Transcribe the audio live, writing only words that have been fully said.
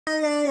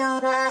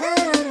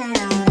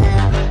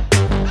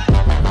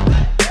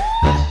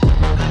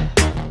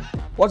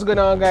What's going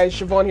on, guys?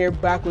 Shevon here,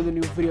 back with a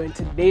new video. In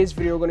today's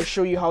video, we're going to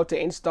show you how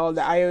to install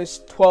the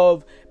iOS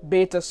 12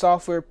 beta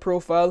software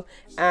profile,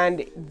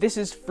 and this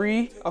is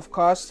free of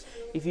cost.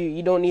 If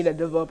you don't need a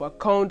developer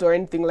account or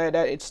anything like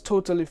that, it's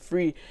totally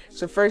free.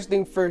 So first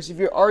thing first, if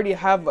you already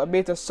have a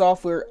beta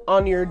software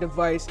on your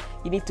device,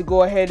 you need to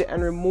go ahead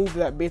and remove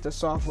that beta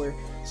software.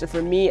 So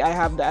for me, I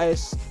have the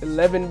iOS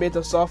 11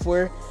 beta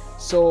software,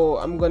 so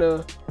I'm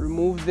gonna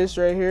remove this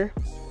right here.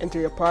 Enter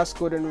your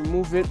passcode and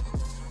remove it.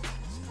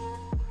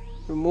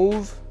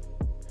 Remove,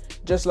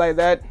 just like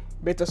that.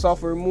 Beta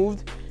software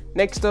removed.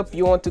 Next up,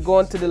 you want to go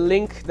onto the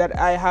link that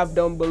I have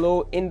down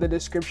below in the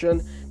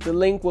description. The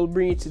link will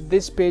bring you to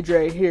this page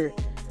right here.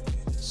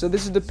 So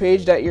this is the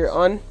page that you're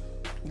on.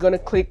 You're gonna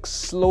click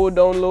slow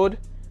download.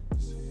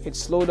 Hit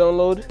slow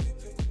download.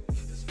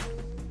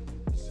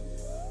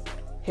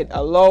 Hit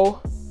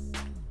allow.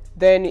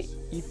 Then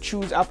you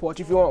choose Apple Watch.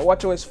 If you want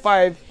watchOS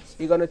 5,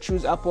 you're gonna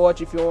choose Apple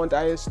Watch. If you want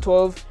iOS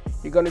 12,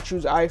 you're gonna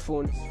choose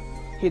iPhone.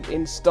 Hit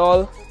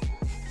install.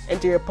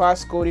 Enter your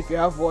passcode if you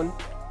have one.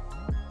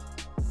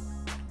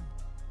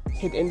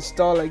 Hit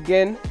install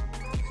again,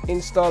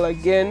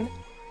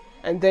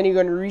 and then you're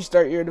going to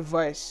restart your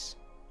device.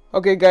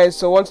 Okay guys,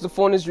 so once the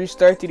phone is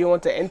restarted, you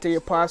want to enter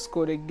your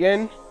passcode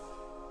again.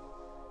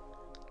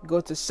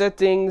 Go to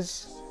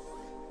settings,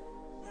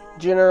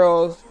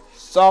 general,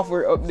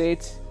 software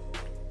update,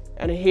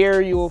 and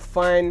here you will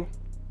find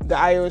the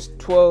iOS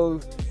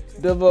 12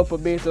 developer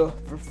beta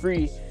for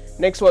free.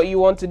 Next, what you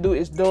want to do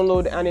is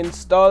download and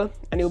install,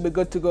 and you'll be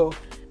good to go.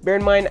 Bear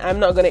in mind, I'm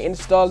not going to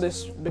install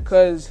this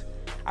because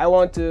I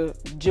want to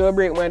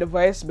jailbreak my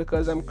device,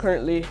 because I'm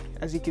currently,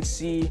 as you can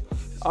see,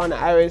 on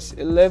iOS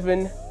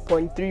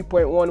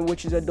 11.3.1,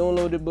 which is a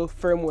downloadable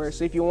firmware.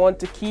 So if you want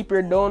to keep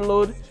your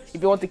download,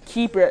 if you want to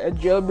keep a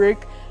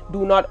jailbreak,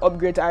 do not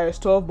upgrade to iOS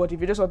 12. But if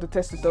you just want to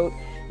test it out,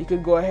 you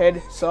could go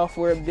ahead,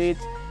 software update.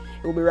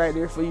 It will be right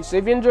there for you. So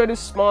if you enjoyed this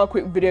small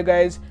quick video,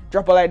 guys,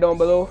 drop a like down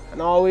below,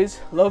 and always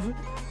love,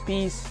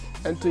 peace,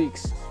 and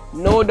tweaks.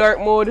 No dark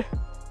mode.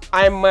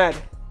 I'm mad.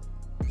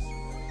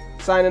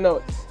 Signing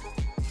out.